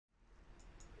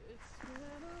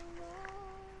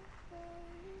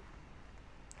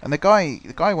And the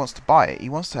guy wants to buy it. He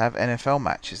wants to have NFL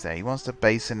matches there. He wants to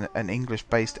base an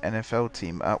English-based NFL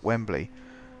team at Wembley.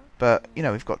 But, you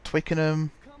know, we've got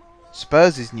Twickenham.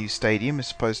 Spurs' new stadium is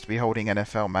supposed to be holding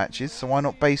NFL matches, so why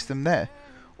not base them there?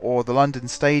 Or the London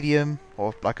Stadium,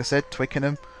 or, like I said,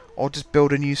 Twickenham, or just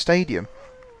build a new stadium.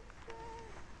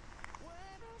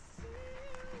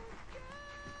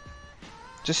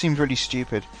 Just seems really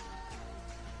stupid.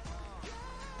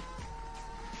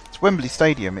 It's Wembley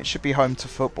Stadium. It should be home to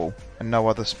football and no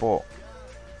other sport.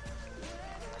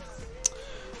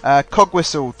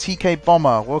 Cogwhistle, TK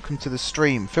Bomber, welcome to the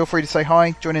stream. Feel free to say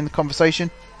hi, join in the conversation.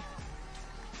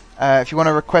 If you want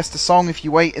to request a song, if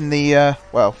you wait in the...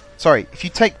 if you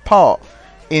take part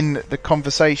in the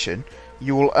conversation,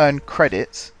 you will earn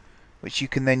credits, which you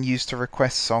can then use to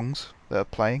request songs that are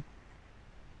playing.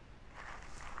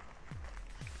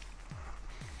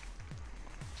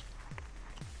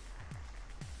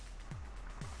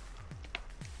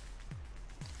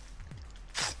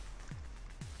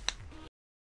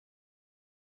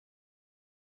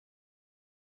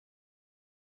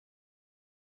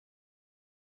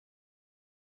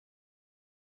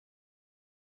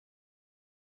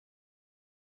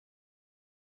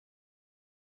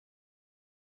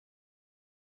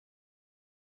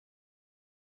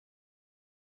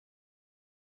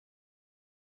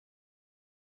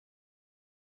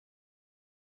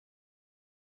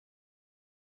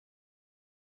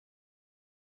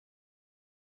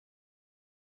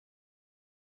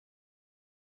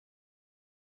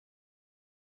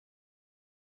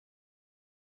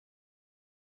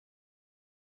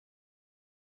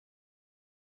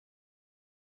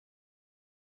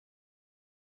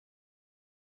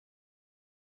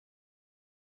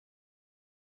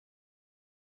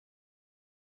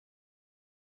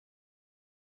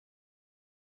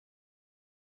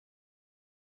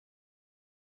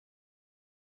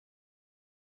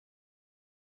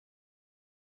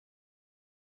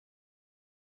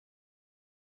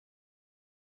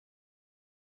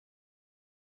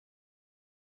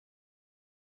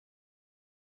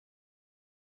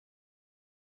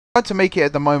 I tried to make it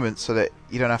at the moment so that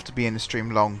you don't have to be in the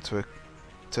stream long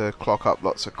to clock up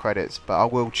lots of credits, but I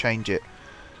will change it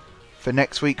for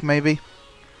next week maybe.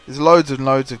 There's loads and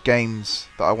loads of games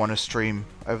that I want to stream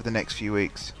over the next few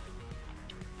weeks.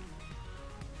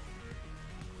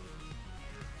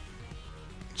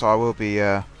 So I will be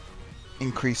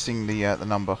increasing the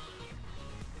number.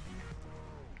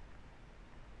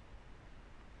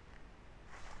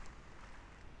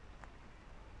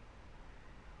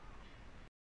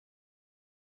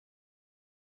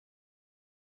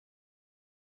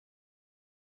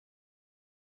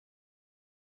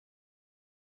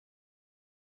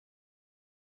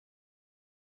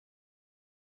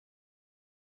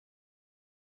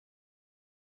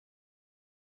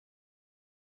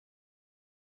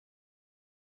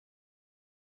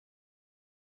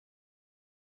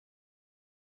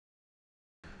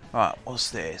 Right,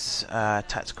 what's this?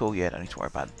 Tactical, yeah, don't need to worry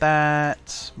about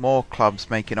that. More clubs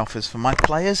making offers for my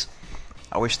players.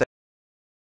 I wish they...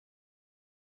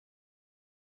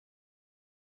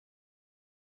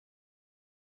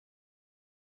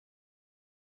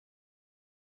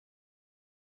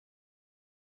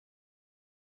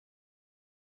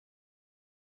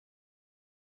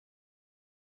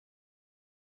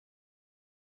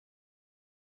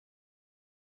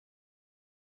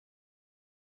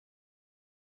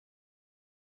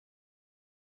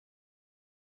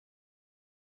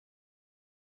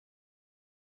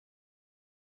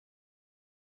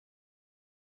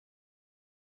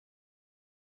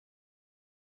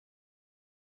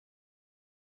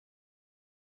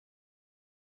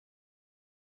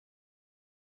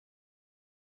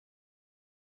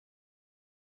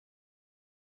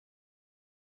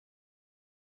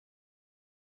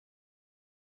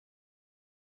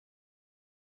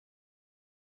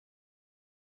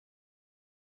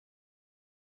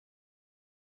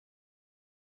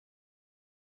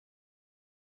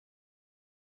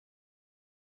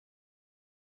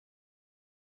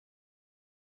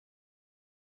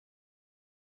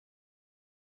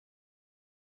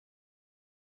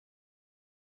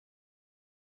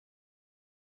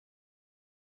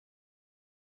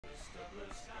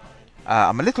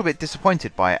 I'm a little bit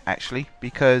disappointed by it actually,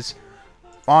 because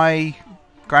my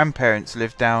grandparents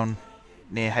live down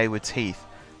near Haywards Heath,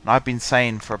 and I've been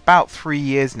saying for about 3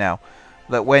 years now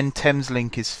that when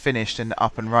Thameslink is finished and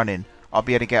up and running, I'll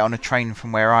be able to get on a train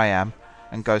from where I am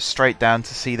and go straight down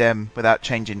to see them without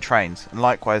changing trains. And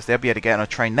likewise, they'll be able to get on a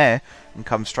train there and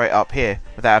come straight up here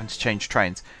without having to change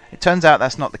trains. It turns out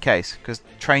that's not the case, because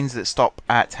trains that stop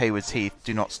at Haywards Heath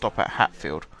do not stop at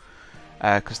Hatfield.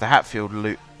 because the Hatfield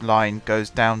line goes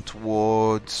down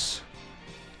towards,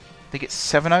 I think it's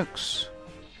Sevenoaks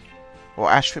or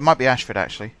Ashford. It might be Ashford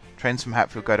actually. Trains from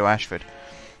Hatfield go to Ashford,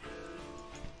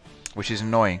 which is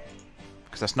annoying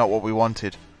because that's not what we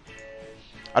wanted.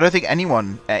 I don't think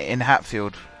anyone in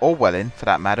Hatfield, or Welling for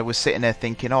that matter, was sitting there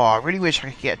thinking, oh, I really wish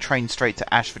I could get a train straight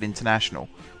to Ashford International,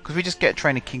 because we just get a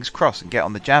train to King's Cross and get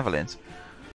on the Javelins.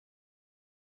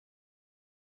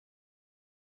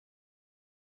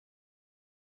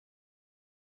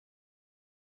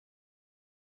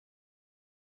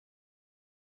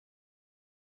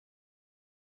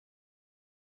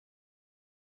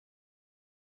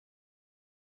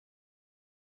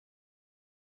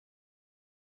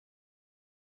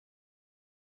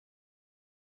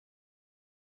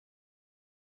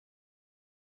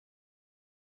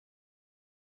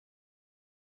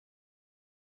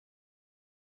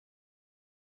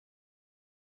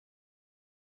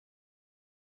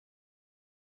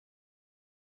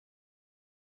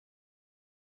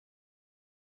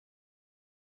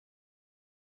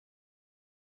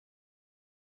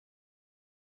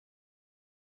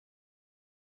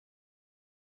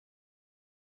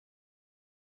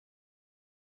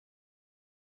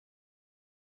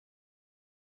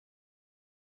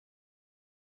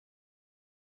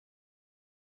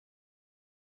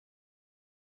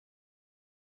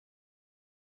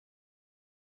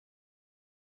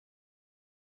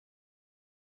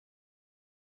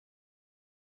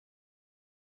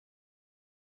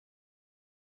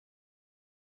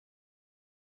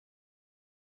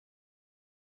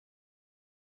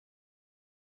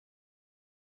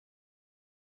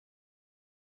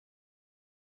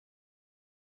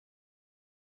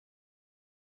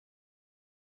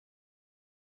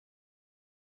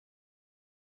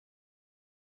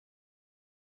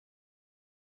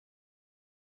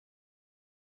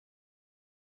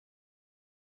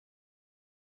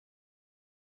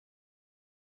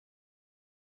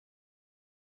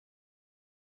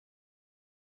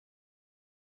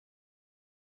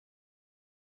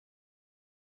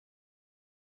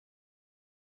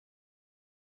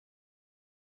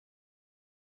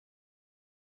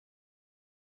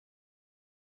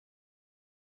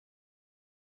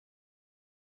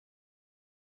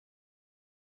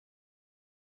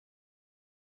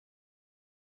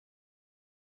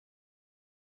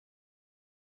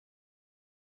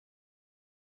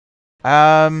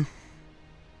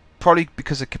 Probably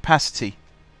because of capacity.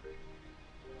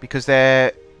 Because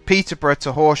they're Peterborough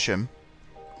to Horsham,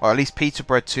 or at least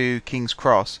Peterborough to King's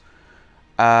Cross,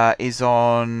 is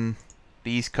on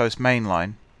the East Coast Main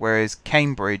Line, whereas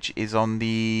Cambridge is on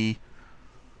the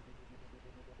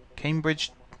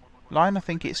Cambridge line, I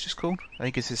think it's just called. I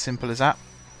think it's as simple as that.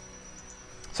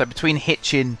 So between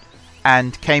Hitchin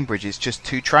and Cambridge it's just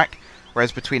 2-track,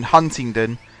 whereas between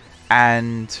Huntingdon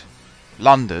and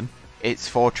London it's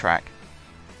 4-track.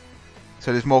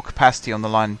 So there's more capacity on the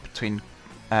line between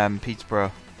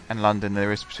Peterborough and London than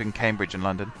there is between Cambridge and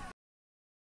London.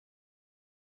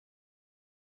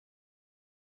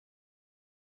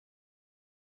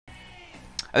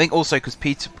 I think also because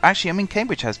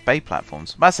Cambridge has bay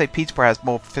platforms. I might say Peterborough has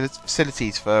more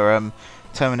facilities for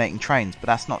terminating trains, but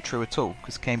that's not true at all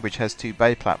because Cambridge has 2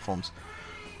 bay platforms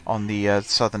on the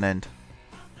southern end.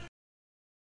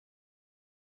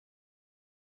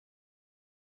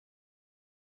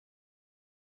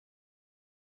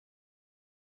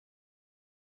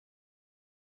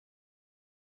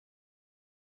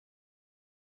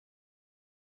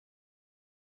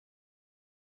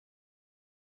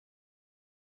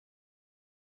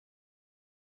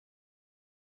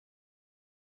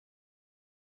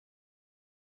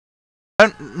 I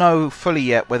don't know fully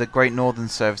yet whether Great Northern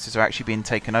services are actually being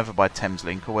taken over by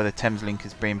Thameslink or whether Thameslink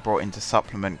is being brought in to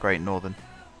supplement Great Northern.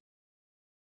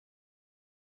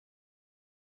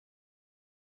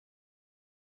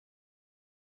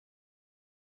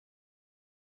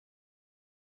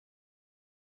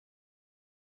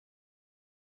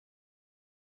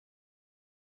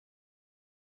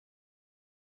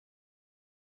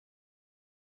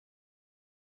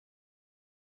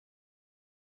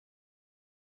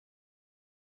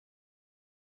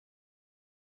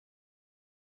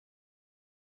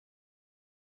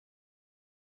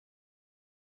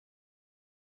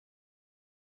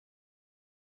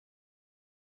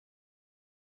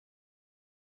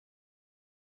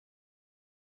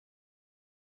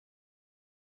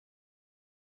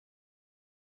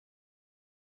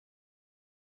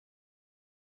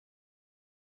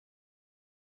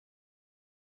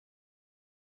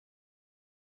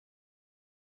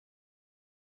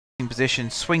 Position,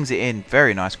 swings it in,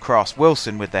 very nice cross.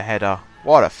 Wilson with the header.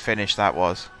 What a finish that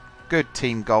was. Good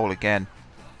team goal again.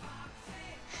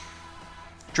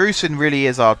 Drusen really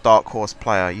is our dark horse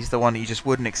player. He's the one that you just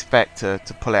wouldn't expect to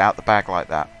pull it out the bag like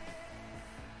that.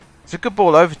 It's a good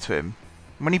ball over to him.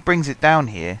 When he brings it down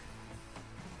here,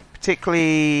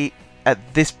 particularly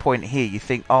at this point here, you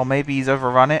think, oh, maybe he's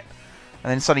overrun it.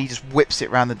 And then suddenly he just whips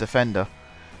it round the defender.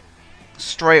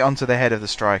 Straight onto the head of the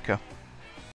striker.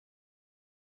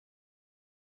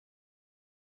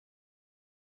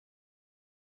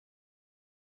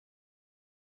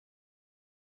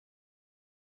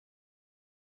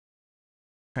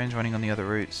 Trains running on the other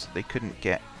routes. They couldn't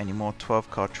get any more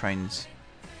 12-car trains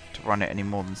to run it any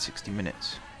more than 60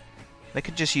 minutes. They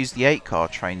could just use the 8-car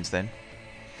trains then.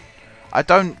 I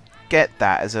don't get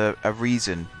that as a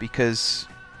reason, because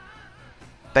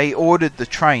they ordered the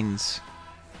trains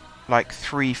like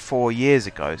 3-4 years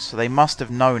ago, so they must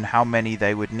have known how many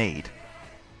they would need.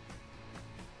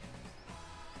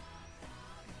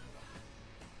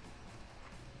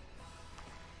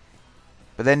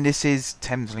 But then this is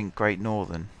Thameslink Great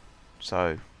Northern,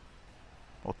 so,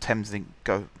 or Thameslink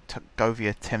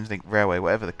Cavier Thameslink Railway,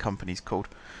 whatever the company's called.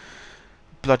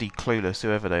 Bloody clueless,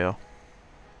 whoever they are.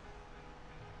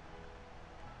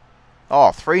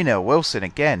 Oh, 3-0 Wilson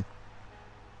again.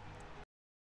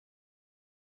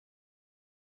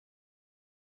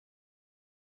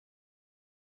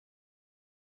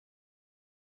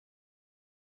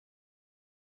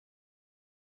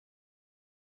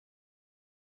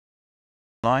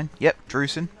 Line. Yep,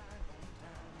 Drusen.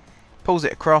 Pulls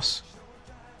it across.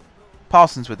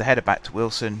 Parsons with the header back to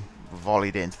Wilson.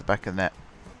 Volleyed it into the back of the net.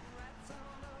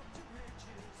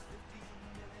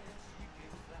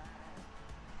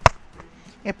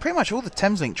 Yeah, pretty much all the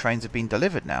Thameslink trains have been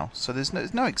delivered now, so there's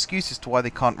no excuse as to why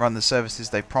they can't run the services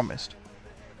they've promised.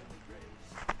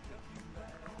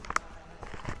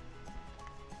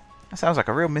 That sounds like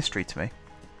a real mystery to me.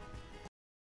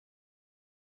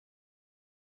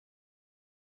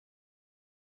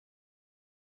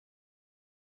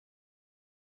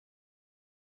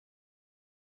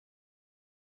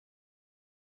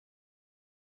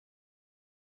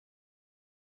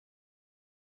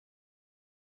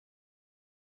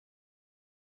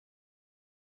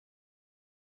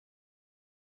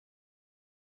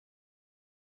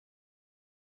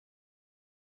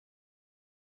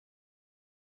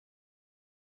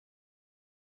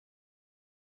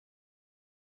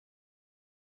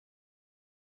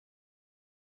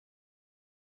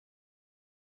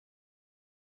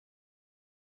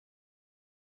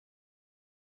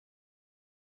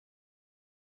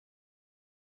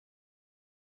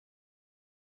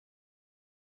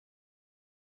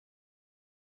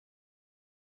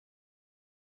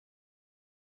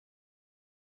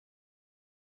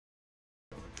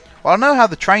 Well, I know how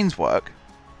the trains work.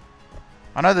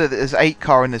 I know that there's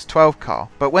 8-car and there's 12-car,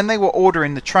 but when they were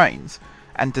ordering the trains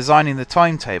and designing the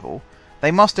timetable, they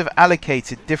must have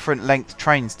allocated different length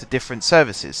trains to different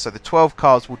services. So the 12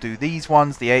 cars will do these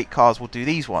ones, the 8 cars will do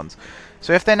these ones.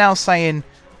 So if they're now saying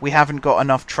we haven't got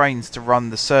enough trains to run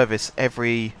the service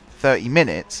every 30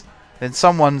 minutes, then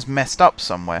someone's messed up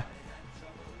somewhere.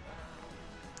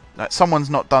 Like,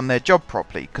 someone's not done their job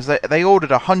properly, because they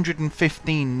ordered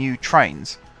 115 new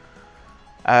trains.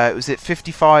 Was it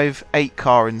 55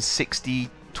 8-car and 60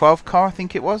 12-car, I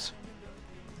think it was?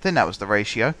 I think that was the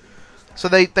ratio. So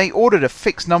they ordered a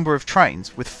fixed number of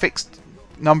trains with fixed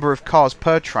number of cars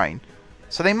per train.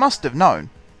 So they must have known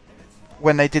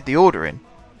when they did the ordering.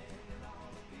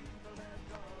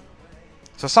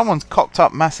 So someone's cocked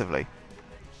up massively.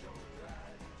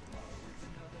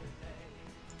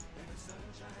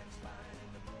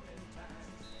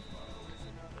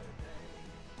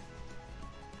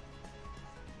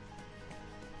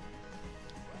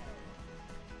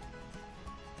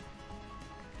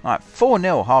 Alright,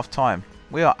 4-0 half time.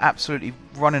 We are absolutely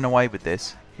running away with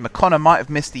this. McConnor might have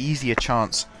missed the easier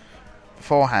chance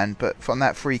beforehand, but from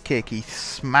that free kick he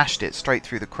smashed it straight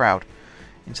through the crowd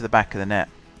into the back of the net.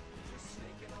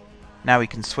 Now we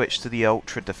can switch to the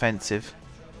ultra defensive.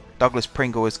 Douglas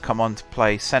Pringle has come on to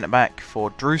play centre back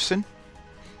for Drusen.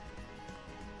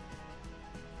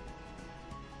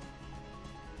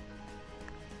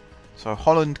 So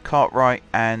Holland, Cartwright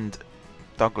and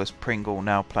Douglas Pringle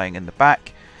now playing in the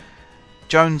back.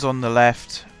 Jones on the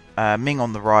left, Ming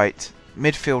on the right.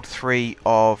 Midfield 3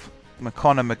 of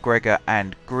McConnor, McGregor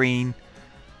and Green.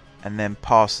 And then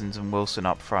Parsons and Wilson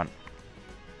up front.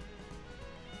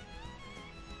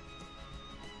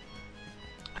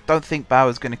 I don't think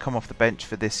Bauer's going to come off the bench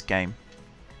for this game.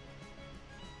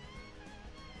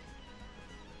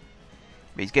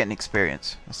 But he's getting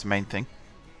experience. That's the main thing.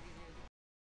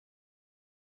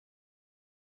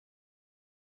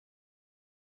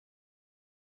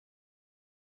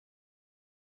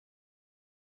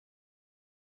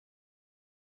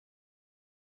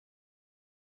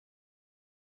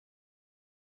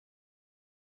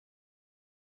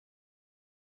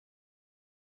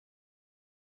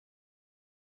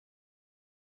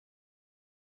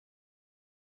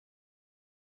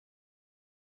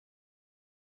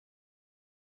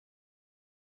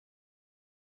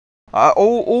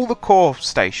 All the core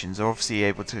stations are obviously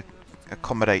able to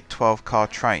accommodate 12-car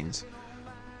trains.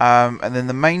 And then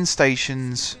the main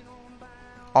stations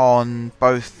on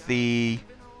both the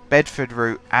Bedford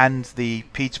route and the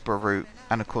Peterborough route,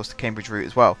 and of course the Cambridge route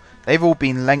as well, they've all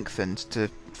been lengthened to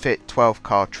fit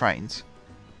 12-car trains.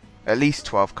 At least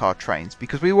 12-car trains,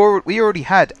 because we already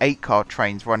had 8-car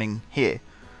trains running here.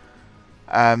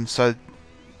 So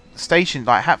station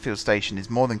like Hatfield station is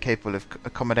more than capable of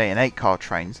accommodating 8-car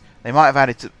trains. They might have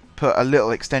added to put a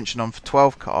little extension on for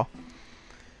 12-car.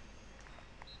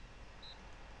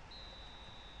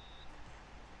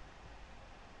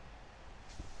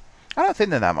 I don't think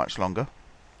they're that much longer.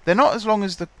 They're not as long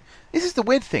as the... This is the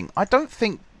weird thing. I don't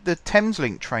think the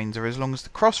Thameslink trains are as long as the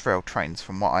Crossrail trains,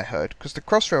 from what I heard. Because the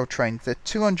Crossrail trains, they're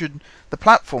 200... The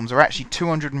platforms are actually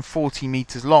 240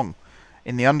 metres long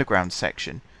in the underground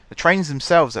section. The trains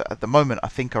themselves, at the moment, I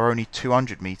think are only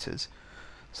 200 metres.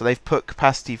 So they've put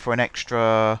capacity for an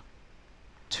extra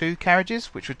 2 carriages,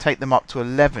 which would take them up to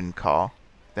 11 car.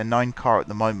 They're 9 car at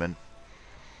the moment.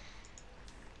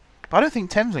 But I don't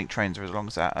think Thameslink trains are as long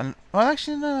as that. And well,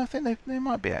 actually, no, I think they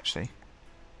might be actually.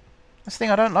 That's the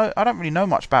thing. I don't really know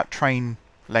much about train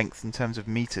length in terms of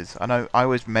meters. I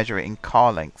always measure it in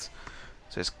car lengths.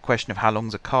 So it's a question of how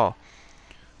long's a car.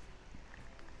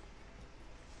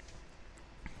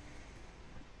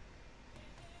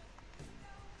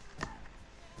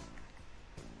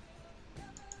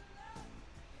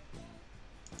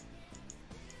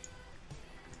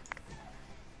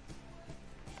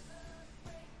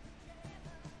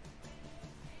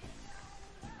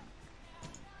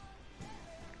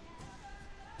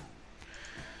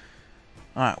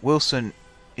 Alright, Wilson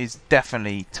is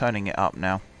definitely turning it up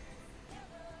now.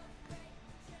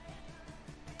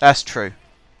 That's true.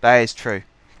 That is true.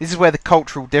 This is where the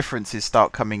cultural differences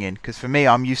start coming in. Because for me,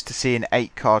 I'm used to seeing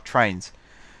 8-car trains.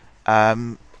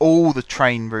 All the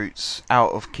train routes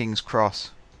out of King's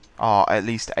Cross are at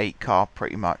least 8-car,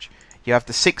 pretty much. You have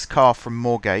the 6-car from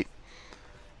Moorgate,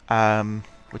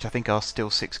 which I think are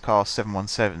still 6-car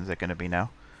 717s they're going to be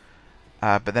now.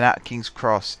 But then out of King's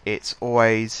Cross, it's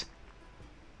always...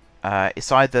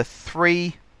 it's either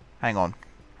 3... Hang on.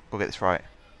 We'll get this right.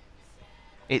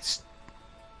 It's...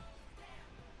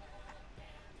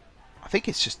 I think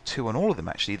it's just 2 on all of them,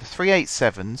 actually. The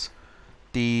 387s,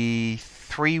 the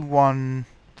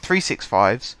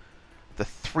 365s, the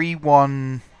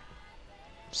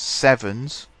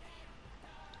 317s,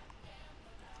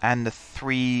 and the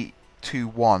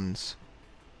 321s.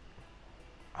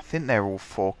 I think they're all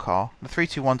 4-car. The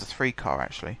 321's a 3-car,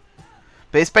 actually.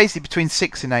 But it's basically between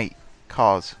 6 and 8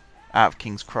 cars out of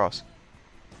King's Cross.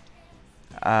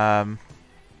 But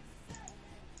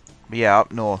yeah,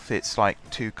 up north it's like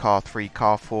 2-car,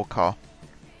 3-car, 4-car.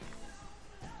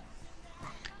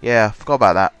 Yeah, forgot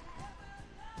about that.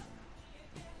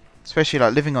 Especially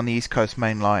like living on the East Coast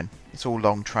Main Line. It's all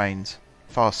long trains,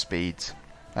 fast speeds,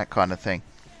 that kind of thing.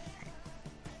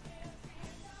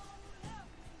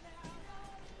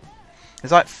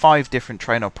 There's like 5 different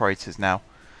train operators now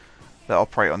that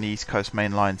operate on the East Coast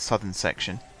Main Line southern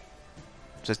section.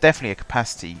 So it's definitely a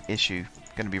capacity issue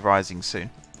going to be rising soon.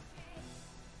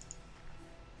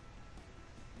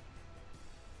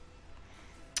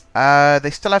 They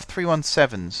still have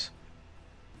 317s,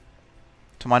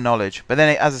 to my knowledge. But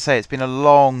then, as I say, it's been a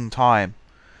long time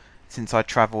since I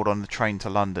travelled on the train to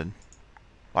London.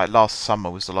 Like last summer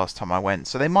was the last time I went.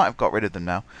 So they might have got rid of them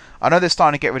now. I know they're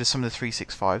starting to get rid of some of the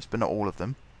 365s, but not all of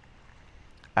them.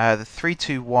 The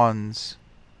 321s,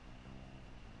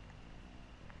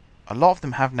 a lot of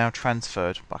them have now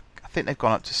transferred, but I think they've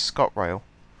gone up to ScotRail.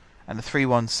 And the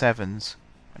 317s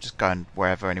are just going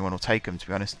wherever anyone will take them, to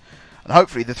be honest. And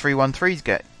hopefully the 313s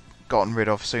get gotten rid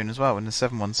of soon as well when the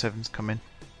 717s come in.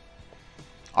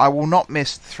 I will not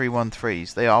miss the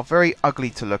 313s. They are very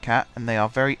ugly to look at and they are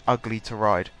very ugly to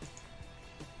ride.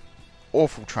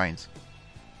 Awful trains.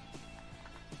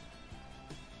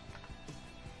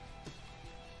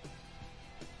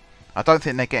 I don't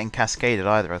think they're getting cascaded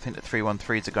either. I think the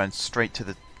 313s are going straight to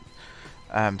the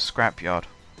scrapyard.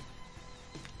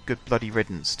 Good bloody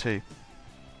riddance too.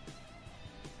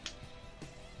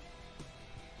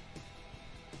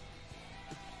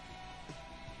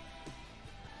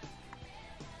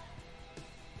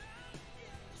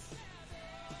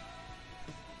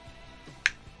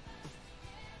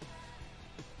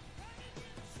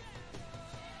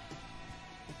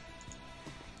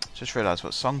 Just realised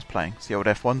what song's playing. It's the old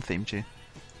F1 theme tune.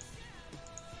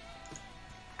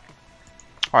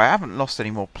 Alright, I haven't lost any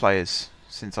more players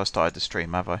since I started the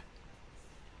stream, have I?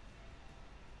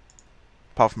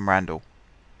 Apart from Randall.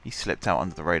 He slipped out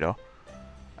under the radar.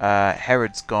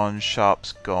 Herod's gone,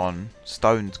 Sharp's gone,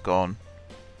 Stone's gone.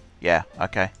 Yeah,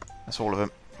 okay. That's all of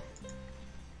them.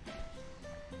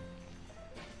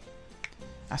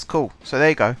 That's cool. So there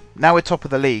you go. Now we're top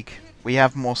of the league. We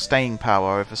have more staying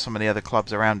power over some of the other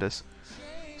clubs around us.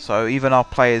 So even our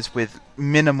players with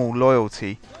minimal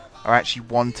loyalty are actually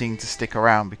wanting to stick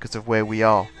around because of where we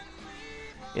are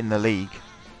in the league.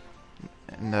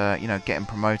 And, you know, getting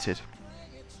promoted.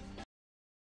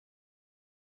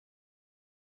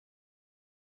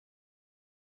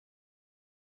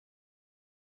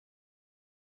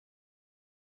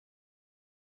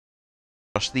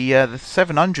 Gosh, the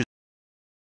 700.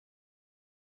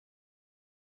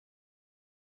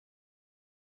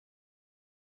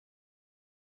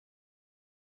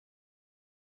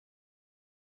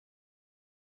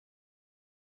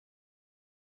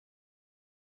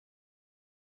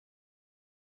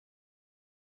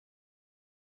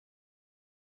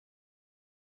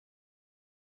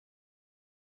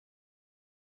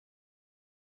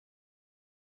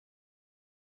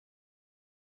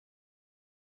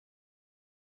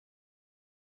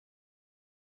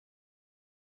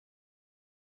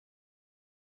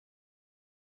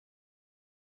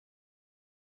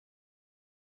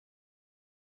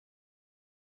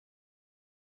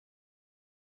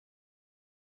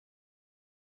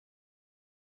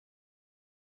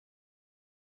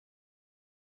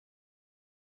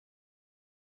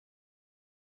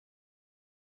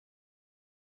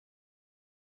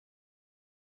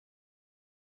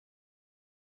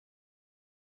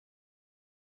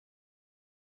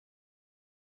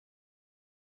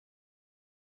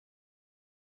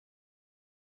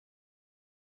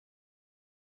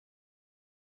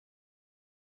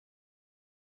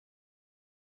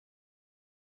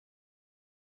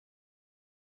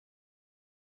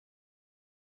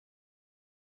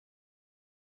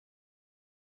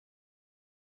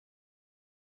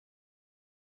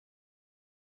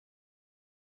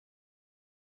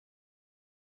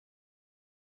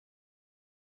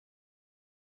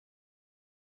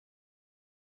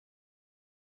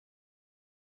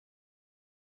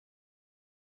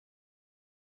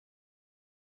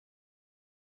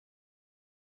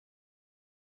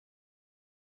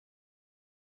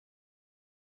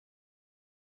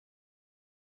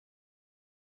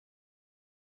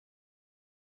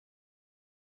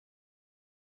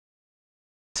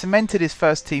 Cemented his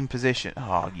first team position.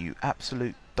 Oh, you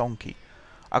absolute donkey.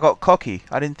 I got cocky.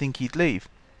 I didn't think he'd leave.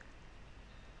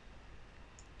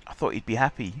 I thought he'd be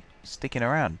happy sticking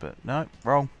around, but no,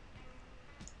 wrong.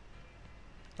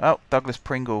 Oh, Douglas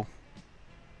Pringle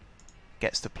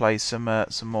gets to play some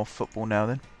more football now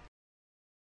then.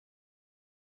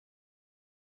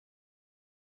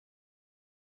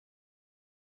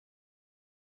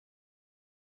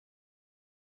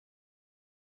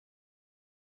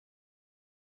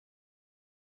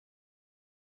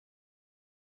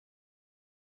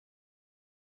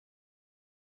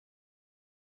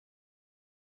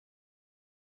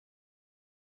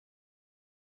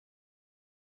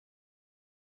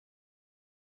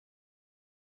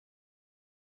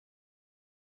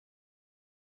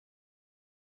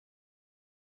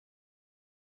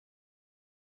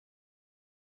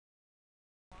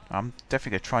 I'm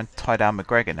definitely going to try and tie down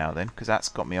McGregor now then, because that's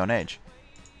got me on edge.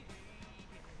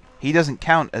 He doesn't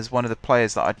count as one of the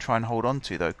players that I'd try and hold on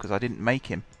to though, because I didn't make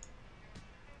him.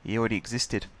 He already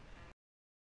existed.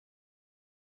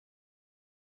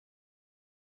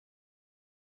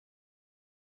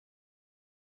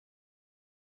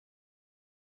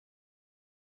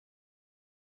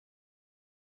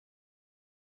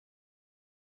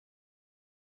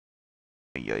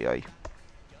 Oy.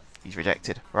 He's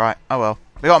rejected. Right, oh well.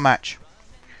 We got a match.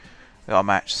 We got a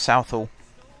match. Southall.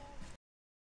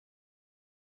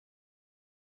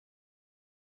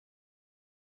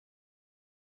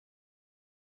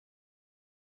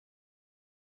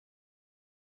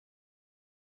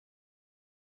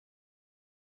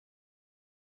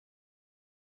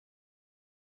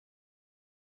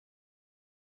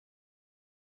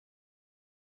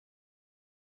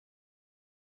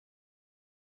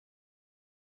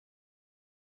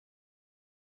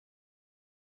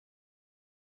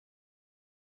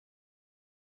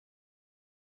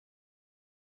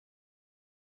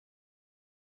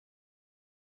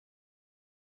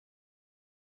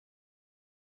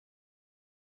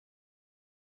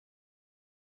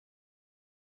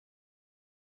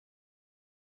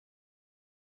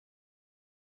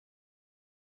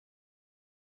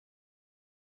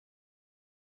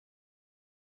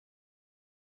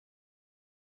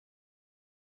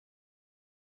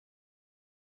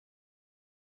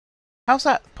 How's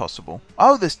that possible?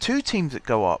 Oh, there's two teams that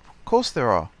go up. Of course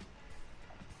there are.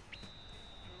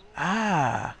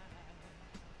 Ah.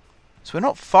 So we're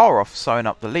not far off sewing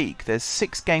up the league. There's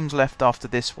 6 games left after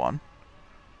this one.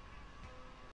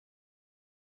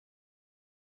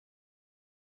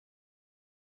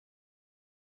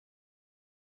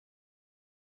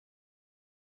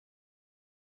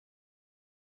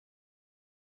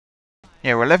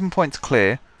 Yeah, we're 11 points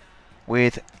clear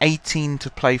with 18 to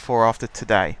play for after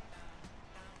today.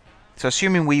 So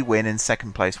assuming we win and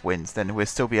second place wins, then we'll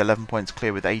still be 11 points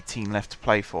clear with 18 left to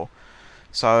play for.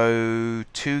 So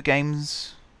 2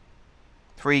 games,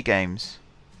 3 games.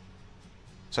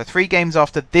 So 3 games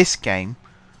after this game,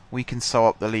 we can sew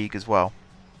up the league as well.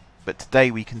 But today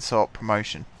we can sew up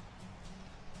promotion.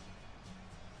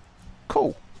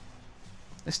 Cool.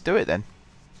 Let's do it then.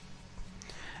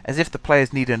 As if the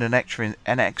players needed an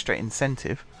extra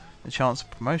incentive, a chance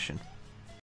of promotion.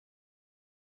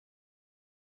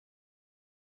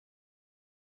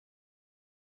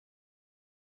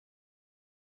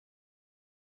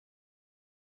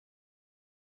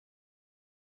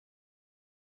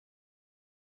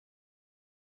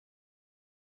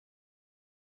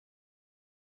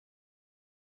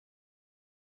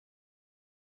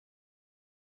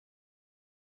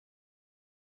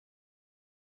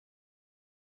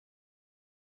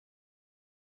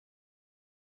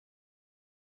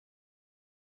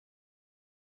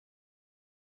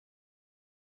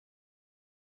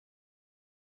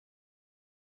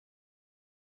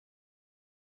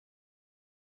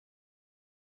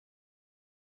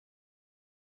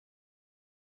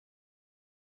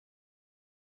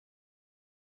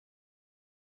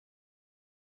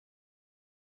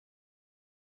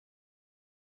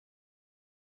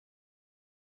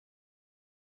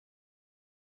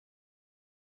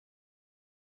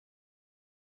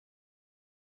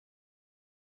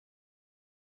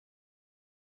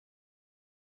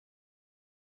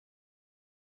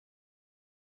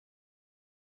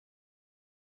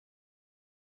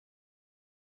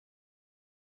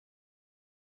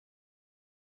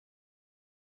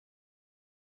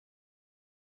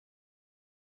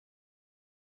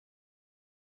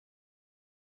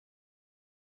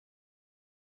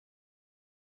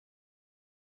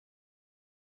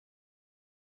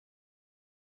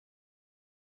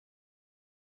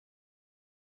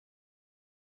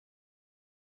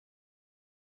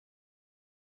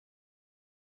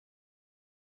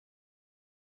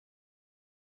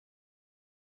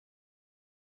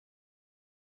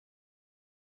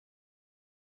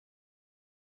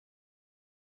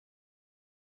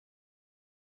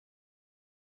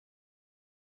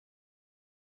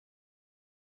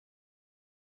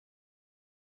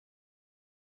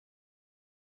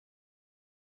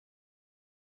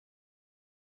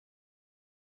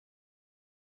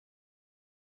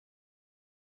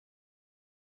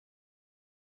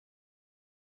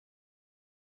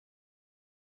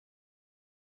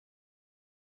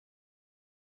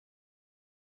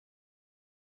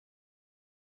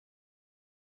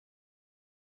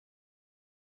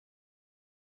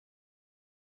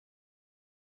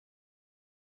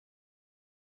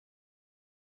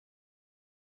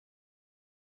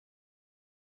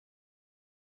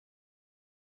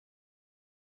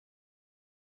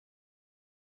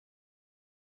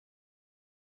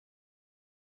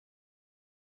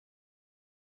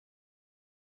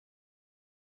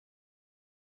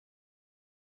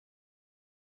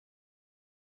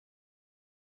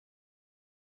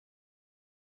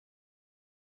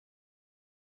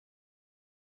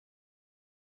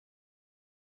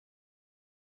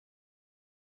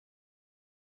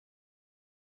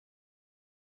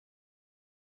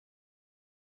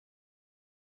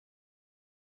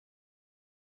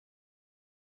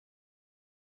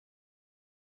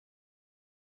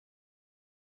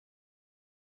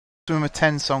 Them are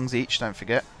 10 songs each, don't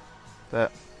forget.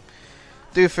 But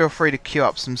do feel free to queue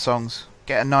up some songs.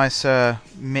 Get a nice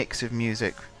mix of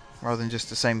music rather than just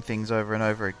the same things over and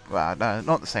over. Well, no,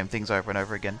 not the same things over and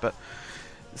over again, but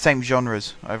the same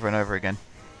genres over and over again.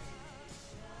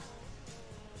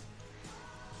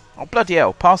 Oh, bloody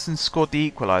hell. Parsons scored the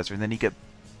equaliser and then he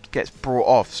gets brought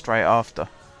off straight after.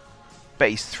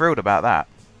 Bet he's thrilled about that.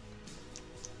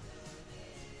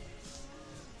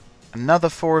 Another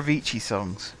 4 Avicii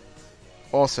songs.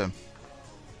 Awesome.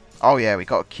 Oh yeah, we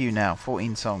got a queue now.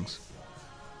 14 songs.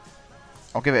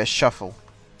 I'll give it a shuffle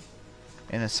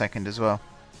in a second as well.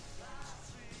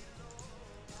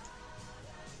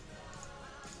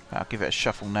 I'll give it a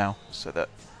shuffle now so that...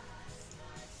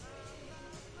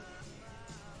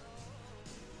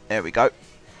 There we go.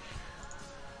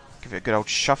 Give it a good old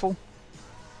shuffle.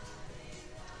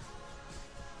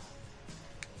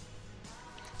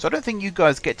 So I don't think you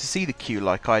guys get to see the queue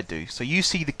like I do. So you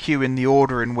see the queue in the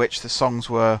order in which the songs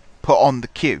were put on the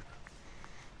queue.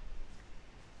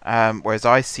 Whereas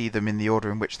I see them in the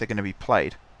order in which they're going to be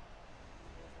played.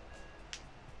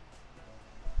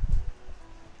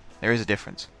 There is a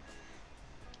difference.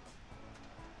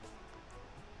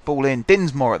 Ball in.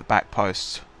 Dinsmore at the back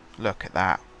post. Look at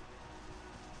that.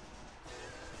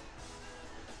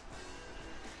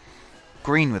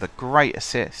 Green with a great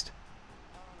assist.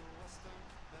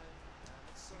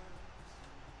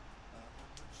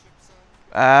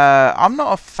 I'm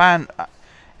not a fan.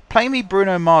 Play me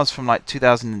Bruno Mars from like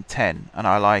 2010 and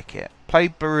I like it. Play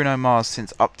Bruno Mars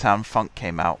since Uptown Funk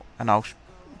came out and I'll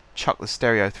chuck the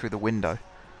stereo through the window.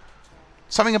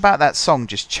 Something about that song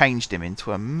just changed him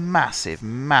into a massive,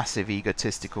 massive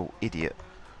egotistical idiot.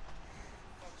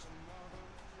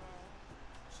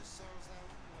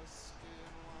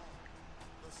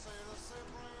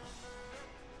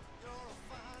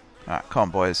 Alright, come on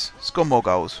boys. Score more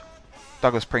goals.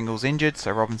 Douglas Pringle's injured,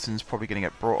 so Robinson's probably going to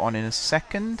get brought on in a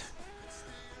second.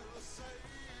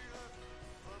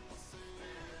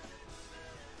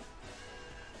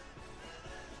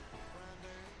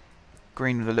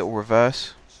 Green with a little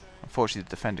reverse. Unfortunately, the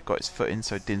defender got his foot in,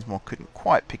 so Dinsmore couldn't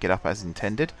quite pick it up as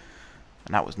intended.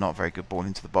 And that was not a very good ball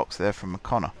into the box there from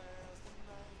McConnor.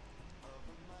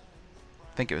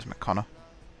 I think it was McConnor.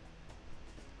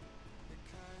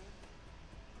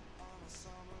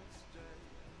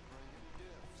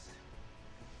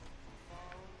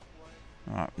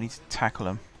 Alright, we need to tackle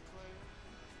him.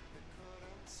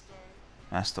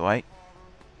 That's the way.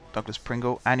 Douglas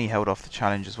Pringle, and he held off the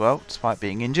challenge as well, despite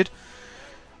being injured.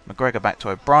 McGregor back to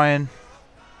O'Brien.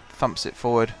 Thumps it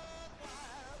forward.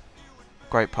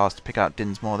 Great pass to pick out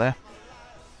Dinsmore there.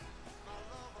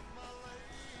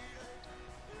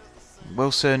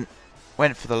 Wilson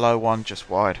went for the low one, just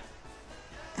wide.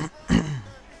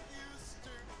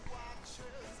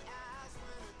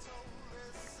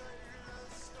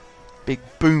 Big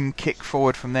boom kick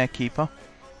forward from their keeper.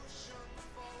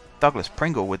 Douglas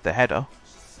Pringle with the header.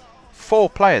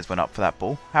 4 players went up for that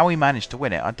ball. How he managed to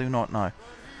win it, I do not know.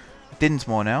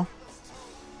 Dinsmore now.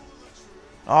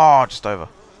 Oh, just over.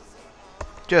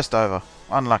 Just over.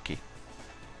 Unlucky.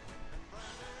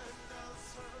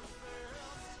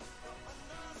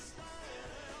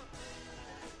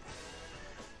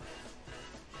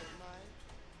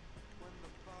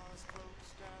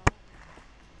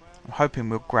 I'm hoping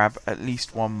we'll grab at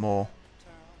least one more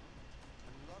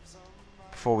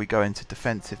before we go into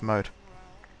defensive mode,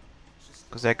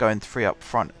 because they're going 3 up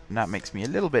front and that makes me a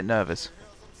little bit nervous.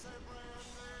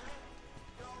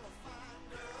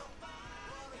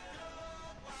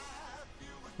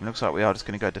 It looks like we are just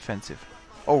going to go defensive.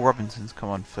 Oh, Robinson's come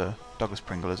on for Douglas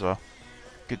Pringle as well.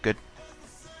 Good, good.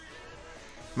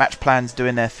 Match plans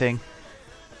doing their thing.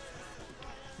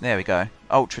 There we go.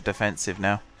 Ultra defensive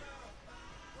now.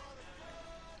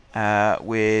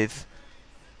 With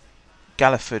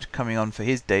Galliford coming on for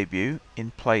his debut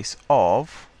in place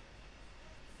of...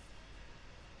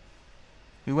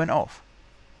 Who went off?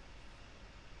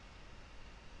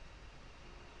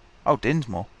 Oh,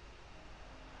 Dinsmore.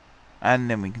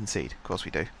 And then we concede. Of course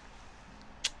we do.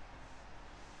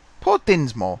 Poor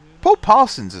Dinsmore. Poor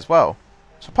Parsons as well.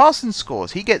 So Parsons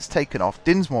scores. He gets taken off.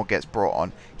 Dinsmore gets brought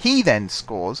on. He then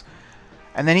scores.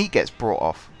 And then he gets brought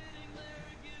off.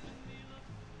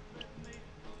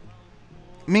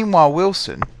 Meanwhile,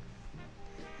 Wilson,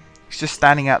 he's just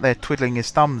standing out there twiddling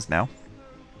his thumbs now.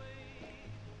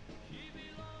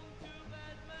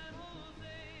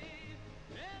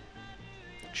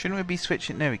 Shouldn't we be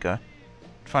switching? There we go.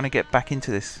 Trying to get back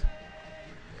into this.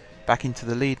 Back into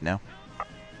the lead now.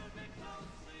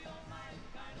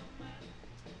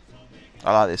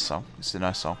 I like this song. It's a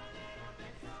nice song.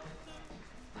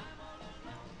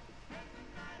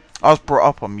 I was brought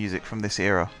up on music from this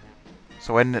era.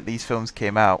 So when these films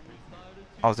came out,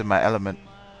 I was in my element.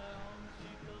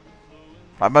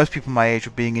 Like most people my age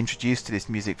were being introduced to this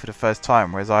music for the first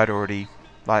time, whereas I'd already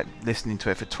like listening to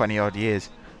it for 20 odd years.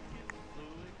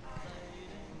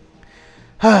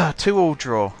 2-2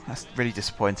 draw. That's really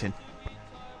disappointing.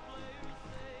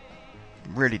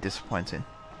 Really disappointing.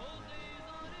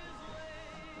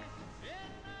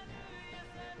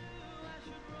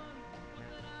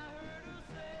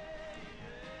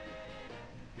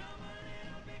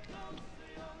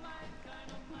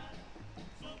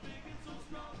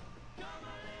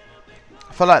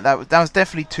 I feel like that was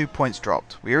definitely 2 points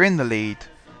dropped. We were in the lead.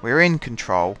 We were in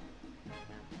control.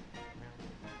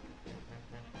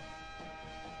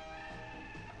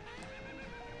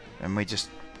 And we just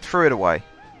threw it away.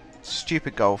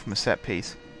 Stupid goal from a set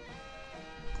piece.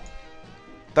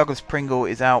 Douglas Pringle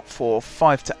is out for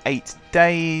 5 to 8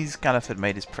 days. Galliford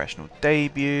made his professional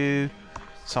debut.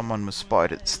 Someone was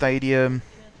spotted at the stadium.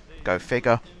 Go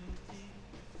figure.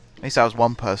 At least that was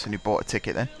one person who bought a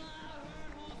ticket then.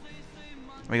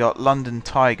 We got London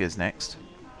Tigers next.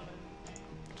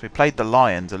 So we played the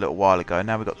Lions a little while ago.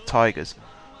 Now we've got the Tigers.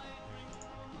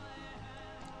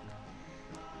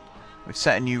 We've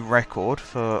set a new record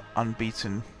for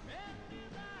unbeaten.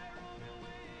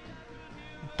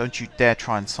 Don't you dare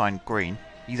try and sign Green.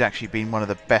 He's actually been one of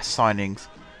the best signings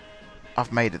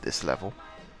I've made at this level.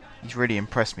 He's really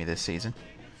impressed me this season.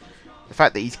 The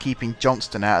fact that he's keeping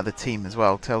Johnston out of the team as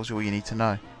well tells you all you need to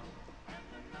know.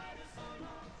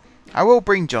 I will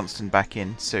bring Johnston back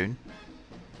in soon,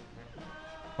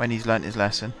 when he's learnt his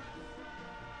lesson.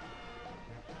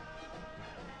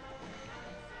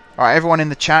 Alright, everyone in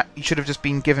the chat, you should have just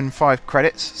been given 5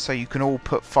 credits, so you can all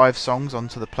put 5 songs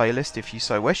onto the playlist if you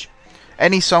so wish.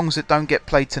 Any songs that don't get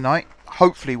played tonight,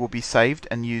 hopefully will be saved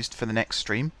and used for the next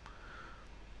stream.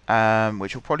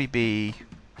 Which will probably be...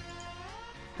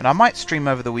 And I might stream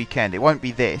over the weekend. It won't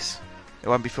be this. It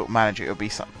won't be Football Manager, it'll be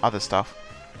some other stuff.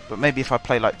 But maybe if I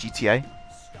play like GTA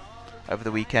over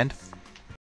the weekend.